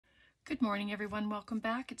Good morning, everyone. Welcome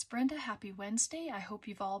back. It's Brenda. Happy Wednesday. I hope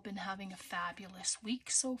you've all been having a fabulous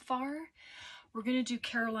week so far. We're going to do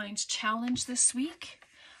Caroline's challenge this week.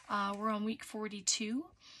 We're on week 42.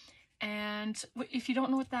 And if you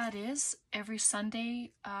don't know what that is, every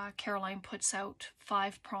Sunday, Caroline puts out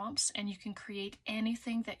 5 prompts and you can create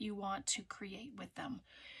anything that you want to create with them.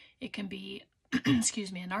 It can be,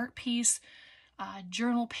 excuse me, an art piece,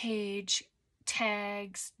 journal page,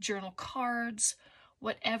 tags, journal cards,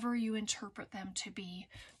 whatever you interpret them to be,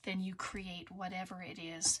 then you create whatever it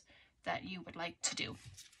is that you would like to do.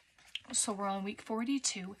 So we're on week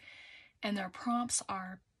 42, and their prompts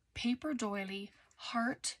are paper doily,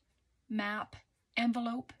 heart, map,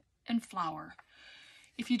 envelope, and flower.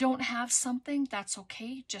 If you don't have something, that's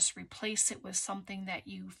okay. Just replace it with something that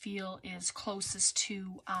you feel is closest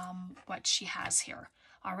to what she has here.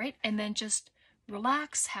 All right, and then just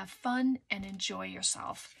relax, have fun, and enjoy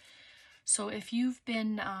yourself. So if you've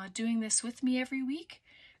been doing this with me every week,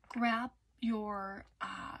 grab your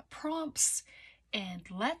prompts and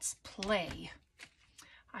let's play.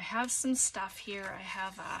 I have some stuff here. I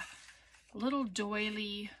have a little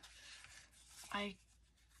doily. I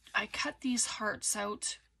cut these hearts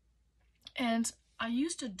out and I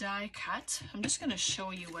used a die cut. I'm just going to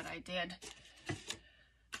show you what I did.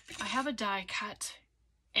 I have a die cut,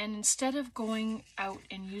 and instead of going out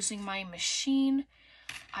and using my machine,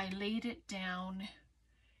 I laid it down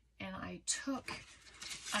and I took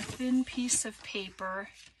a thin piece of paper,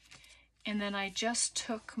 and then I just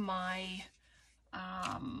took my,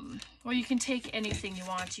 well, you can take anything you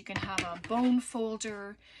want. You can have a bone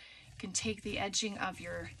folder, you can take the edging of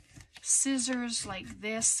your scissors like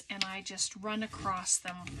this, and I just run across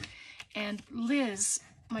them. And Liz,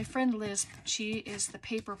 my friend Liz, she is the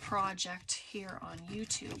Paper Project here on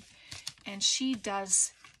YouTube, and she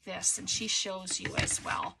does this and she shows you as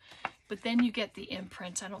well, but then you get the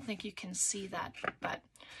imprint. I don't think you can see that, but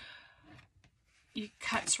it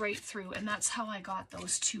cuts right through, and that's how I got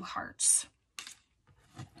those 2 hearts,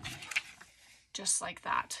 just like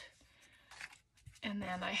that. And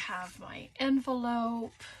then I have my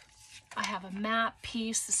envelope. I have a map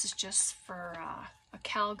piece. This is just for a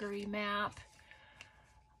Calgary map.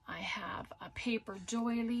 I have a paper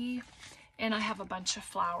doily, and I have a bunch of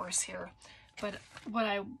flowers here. But what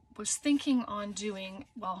I was thinking on doing,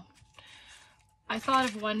 well, I thought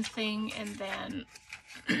of one thing and then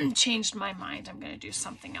changed my mind. I'm going to do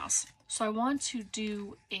something else. So I want to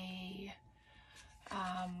do a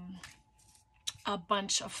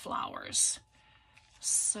bunch of flowers.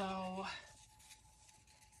 So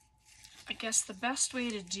I guess the best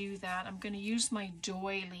way to do that, I'm going to use my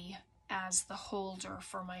doily as the holder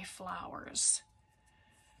for my flowers.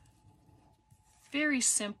 Very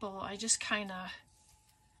simple. I just kind of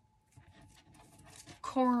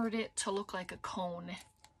cornered it to look like a cone,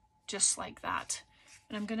 just like that.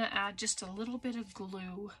 And I'm going to add just a little bit of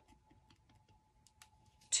glue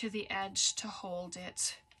to the edge to hold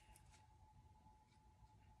it,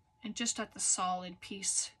 and just at the solid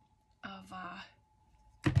piece of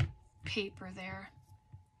paper there,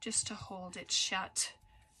 just to hold it shut.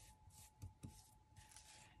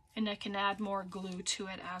 And I can add more glue to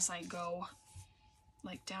it as I go,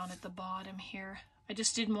 like down at the bottom here. I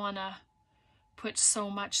just didn't want to put so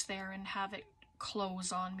much there and have it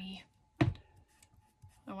close on me.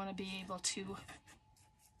 I want to be able to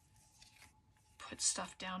put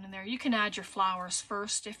stuff down in there. You can add your flowers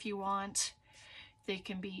first if you want. They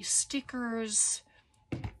can be stickers,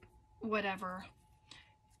 whatever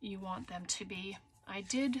you want them to be. I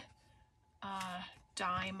did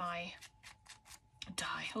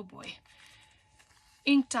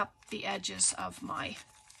inked up the edges of my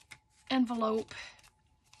envelope,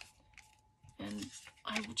 and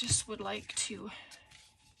I just would like to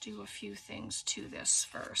do a few things to this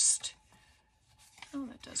first. Oh,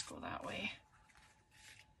 that does go that way.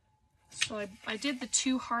 So I did the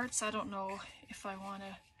 2 hearts. I don't know if I want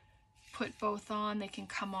to put both on. They can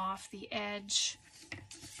come off the edge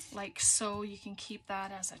like so. You can keep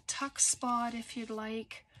that as a tuck spot if you'd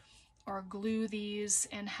like, or glue these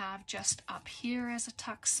and have just up here as a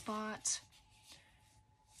tuck spot.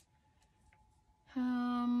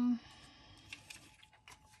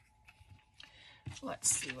 Let's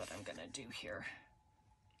see what I'm gonna do here.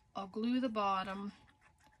 I'll glue the bottom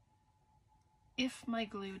if my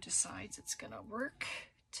glue decides it's gonna work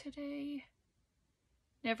today.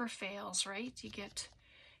 Never fails, right?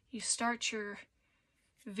 You start your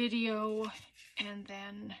video and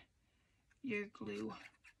then your glue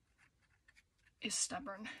is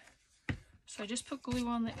stubborn. So I just put glue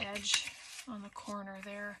on the edge, on the corner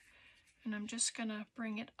there, and I'm just gonna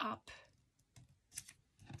bring it up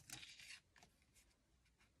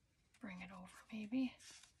it over maybe.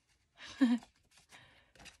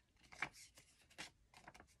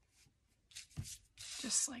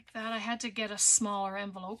 Just like that. I had to get a smaller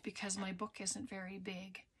envelope because my book isn't very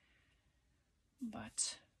big.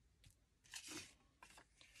 But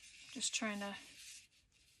just trying to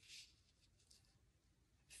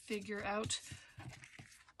figure out.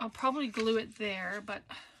 I'll probably glue it there, but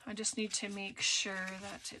I just need to make sure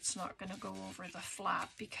that it's not going to go over the flap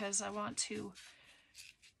because I want to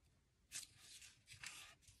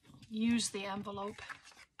use the envelope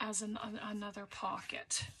as another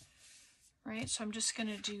pocket, right? So I'm just going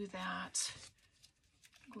to do that,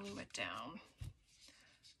 glue it down.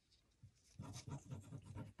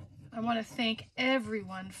 I want to thank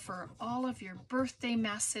everyone for all of your birthday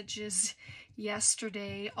messages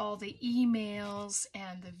yesterday, all the emails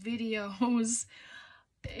and the videos.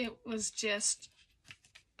 It was just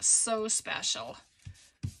so special,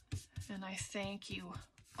 and I thank you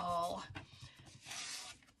all.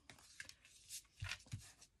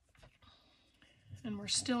 And we're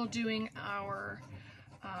still doing our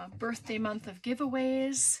birthday month of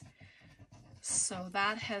giveaways. So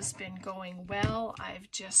that has been going well. I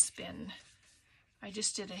just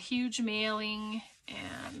did a huge mailing,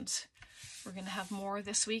 and we're going to have more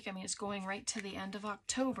this week. I mean, it's going right to the end of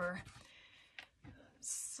October.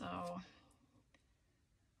 So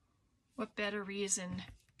what better reason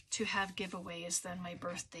to have giveaways than my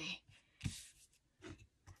birthday?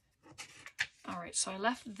 All right, so I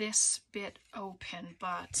left this bit open,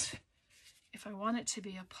 but if I want it to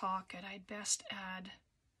be a pocket, I'd best add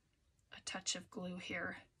a touch of glue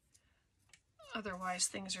here. Otherwise,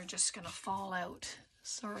 things are just going to fall out.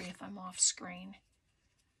 Sorry if I'm off screen.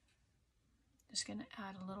 Just going to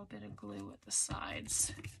add a little bit of glue at the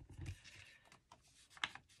sides.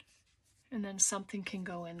 And then something can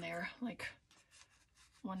go in there, like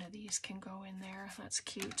one of these can go in there. That's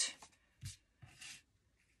cute.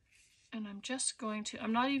 And I'm just going to,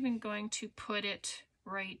 I'm not even going to put it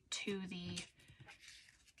right to the,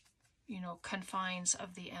 confines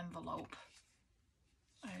of the envelope.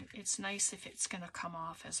 It's nice if it's going to come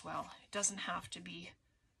off as well. It doesn't have to be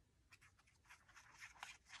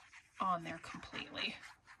on there completely.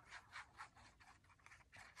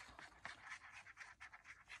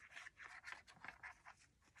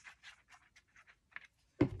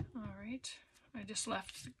 All right, I just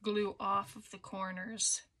left glue off of the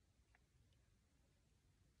corners.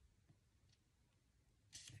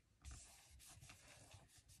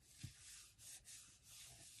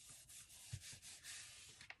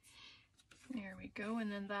 There we go,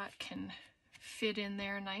 and then that can fit in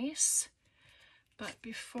there nice. But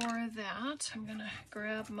before that, I'm gonna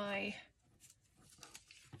grab my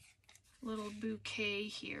little bouquet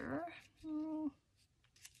here.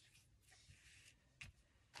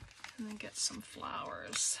 And then get some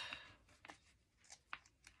flowers.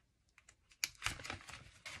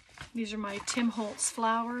 These are my Tim Holtz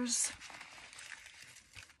flowers.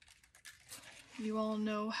 You all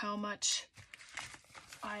know how much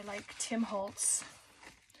I like Tim Holtz.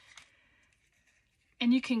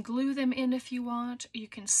 And you can glue them in if you want. You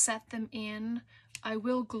can set them in. I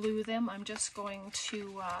will glue them. I'm just going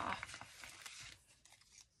to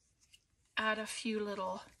add a few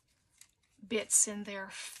little bits in there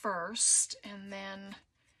first, and then,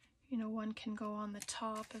 one can go on the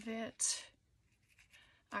top of it.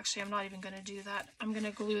 Actually, I'm not even going to do that. I'm going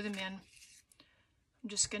to glue them in. I'm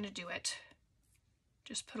just going to do it.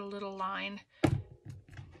 Just put a little line.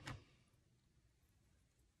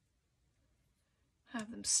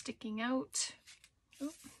 Have them sticking out,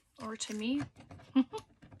 or to me. Oh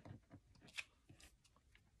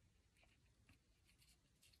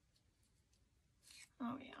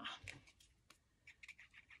yeah.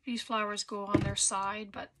 These flowers go on their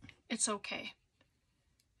side, but it's okay.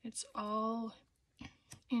 It's all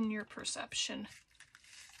in your perception.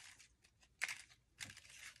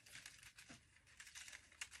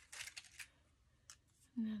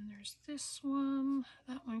 And then there's this one.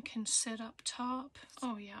 That one can sit up top.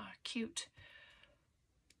 Oh yeah, cute.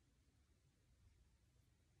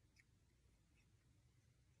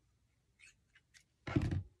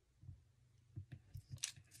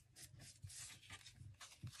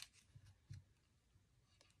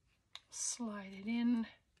 Slide it in.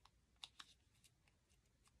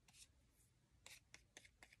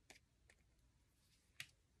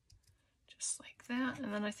 Just like that.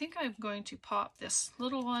 And then I think I'm going to pop this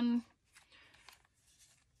little one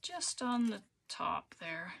just on the top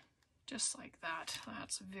there. Just like that.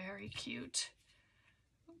 That's very cute.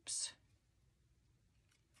 Oops.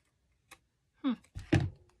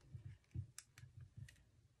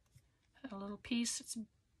 A little piece. It's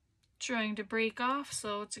trying to break off,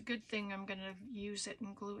 so it's a good thing I'm going to use it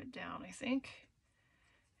and glue it down, I think.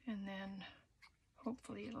 And then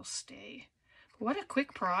hopefully it'll stay. What a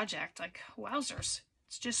quick project, like wowzers.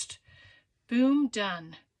 It's just boom,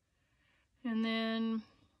 done. And then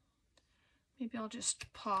maybe I'll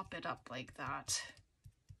just pop it up like that.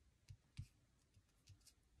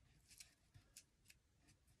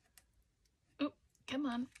 Oh, come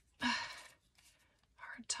on.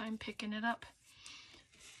 Hard time picking it up.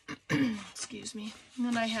 Excuse me. And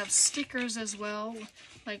then I have stickers as well.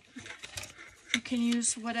 Like, you can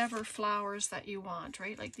use whatever flowers that you want,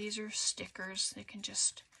 right? Like these are stickers. They can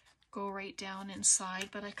just go right down inside,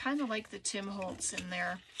 but I kind of like the Tim Holtz in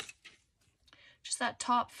there. Just that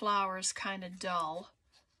top flower is kind of dull,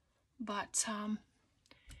 but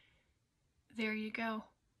there you go.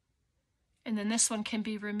 And then this one can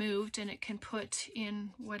be removed and it can put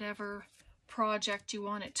in whatever project you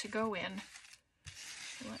want it to go in.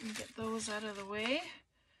 Let me get those out of the way.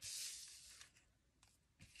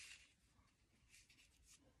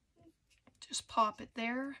 Just pop it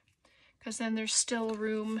there, because then there's still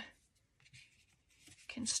room.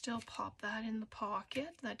 Can still pop that in the pocket.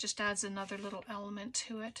 That just adds another little element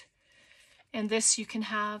to it. And this you can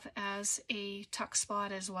have as a tuck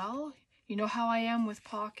spot as well. You know how I am with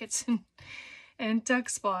pockets and tuck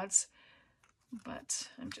spots. But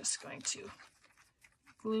I'm just going to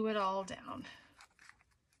glue it all down.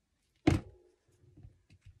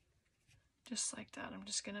 Just like that. I'm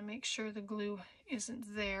just going to make sure the glue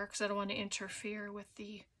isn't there because I don't want to interfere with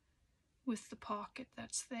the pocket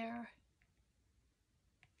that's there.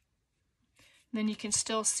 And then you can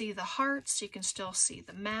still see the hearts, you can still see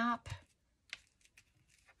the map.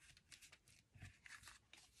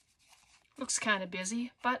 Looks kind of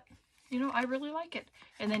busy, but you know, I really like it.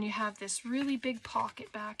 And then you have this really big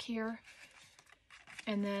pocket back here.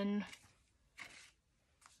 And then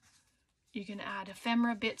you can add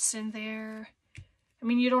ephemera bits in there. I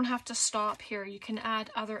mean, you don't have to stop here. You can add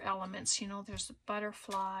other elements. You know, there's a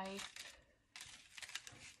butterfly.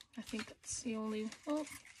 I think that's the only, well,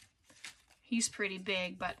 he's pretty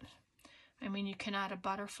big, but I mean, you can add a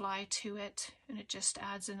butterfly to it and it just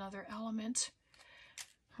adds another element,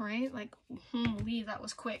 right? Like, holy, that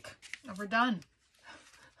was quick. We're done.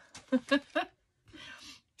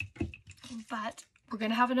 But we're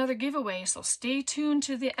going to have another giveaway, so stay tuned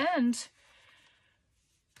to the end.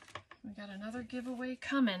 We got another giveaway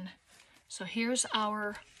coming. So here's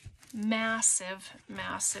our massive,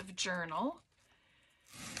 massive journal.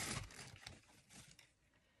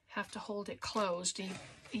 Have to hold it closed.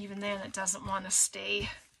 Even then, it doesn't want to stay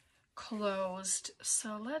closed.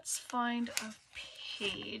 So let's find a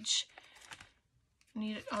page.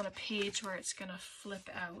 Need it on a page where it's going to flip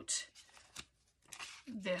out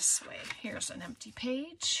this way. Here's an empty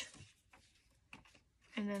page.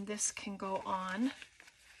 And then this can go on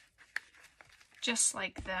just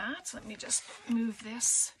like that. Let me just move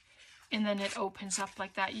this. And then it opens up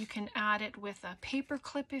like that. You can add it with a paper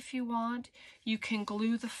clip if you want. You can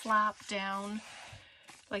glue the flap down.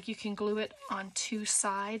 Like you can glue it on two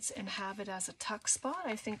sides and have it as a tuck spot.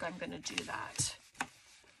 I think I'm going to do that.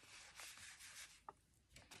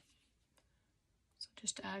 So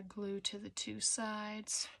just add glue to the two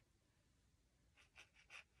sides.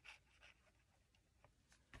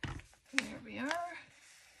 There we are.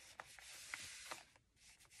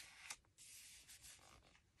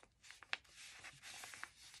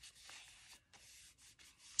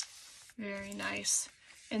 Very nice.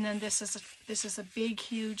 And then this is a big,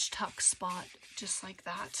 huge tuck spot, just like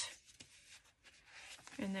that.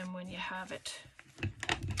 And then when you have it,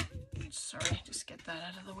 sorry, just get that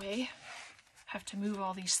out of the way. Have to move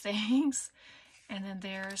all these things. And then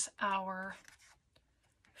there's our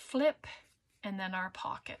flip and then our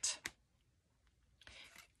pocket.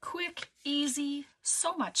 Quick, easy,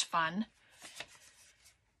 so much fun.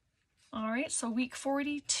 All right, so week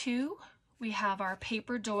 42. We have our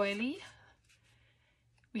paper doily,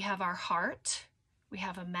 we have our heart, we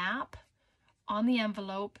have a map on the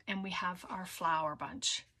envelope, and we have our flower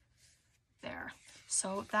bunch there.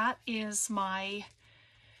 So that is my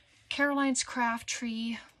Caroline's Craft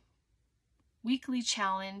Tree weekly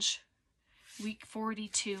challenge, week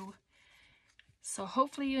 42. So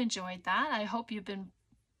hopefully you enjoyed that. I hope you've been,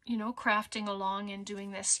 you know, crafting along and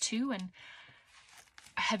doing this too. And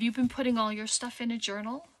have you been putting all your stuff in a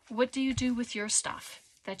journal? What do you do with your stuff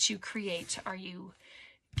that you create? Are you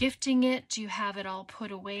gifting it? Do you have it all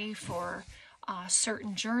put away for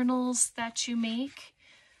certain journals that you make?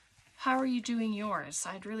 How are you doing yours?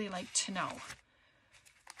 I'd really like to know,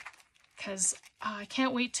 because I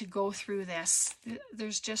can't wait to go through this.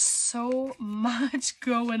 There's just so much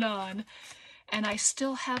going on, And I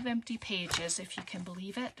still have empty pages, if you can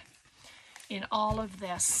believe it, in all of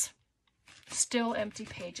this. Still empty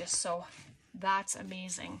pages, so that's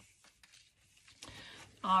amazing.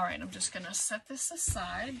 All right, I'm just going to set this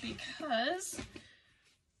aside because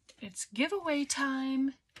it's giveaway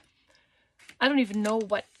time. I don't even know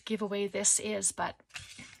what giveaway this is, but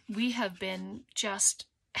we have been just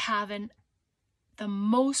having the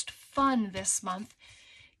most fun this month,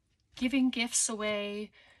 giving gifts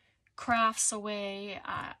away, crafts away.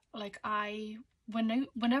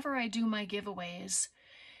 Whenever I do my giveaways,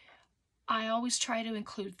 I always try to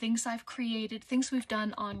include things I've created, things we've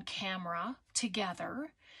done on camera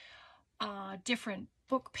together, different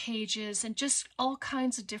book pages, and just all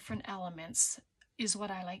kinds of different elements is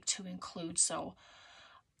what I like to include. So,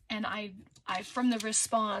 and I from the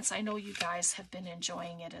response, I know you guys have been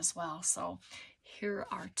enjoying it as well. So here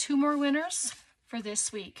are 2 more winners for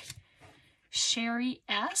this week. Sherry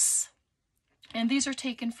S. And these are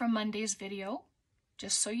taken from Monday's video,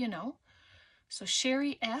 just so you know. So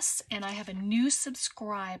Sherry S. And I have a new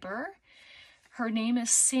subscriber. Her name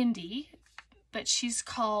is Cindy, but she's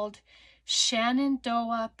called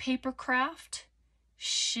Shenandoah Papercraft.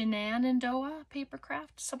 Shenandoah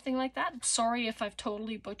Papercraft, something like that. Sorry if I've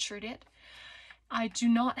totally butchered it. I do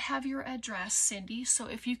not have your address, Cindy, so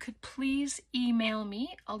if you could please email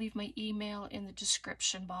me. I'll leave my email in the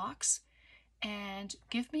description box, and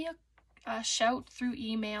give me a shout through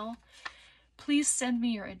email. Please send me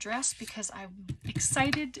your address because I'm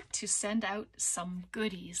excited to send out some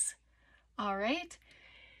goodies. All right?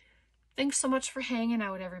 Thanks so much for hanging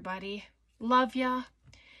out, everybody. Love ya.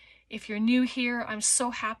 If you're new here, I'm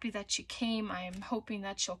so happy that you came. I am hoping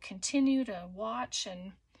that you'll continue to watch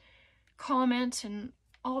and comment and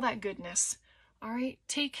all that goodness. All right,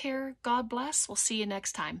 take care. God bless. We'll see you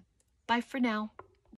next time. Bye for now.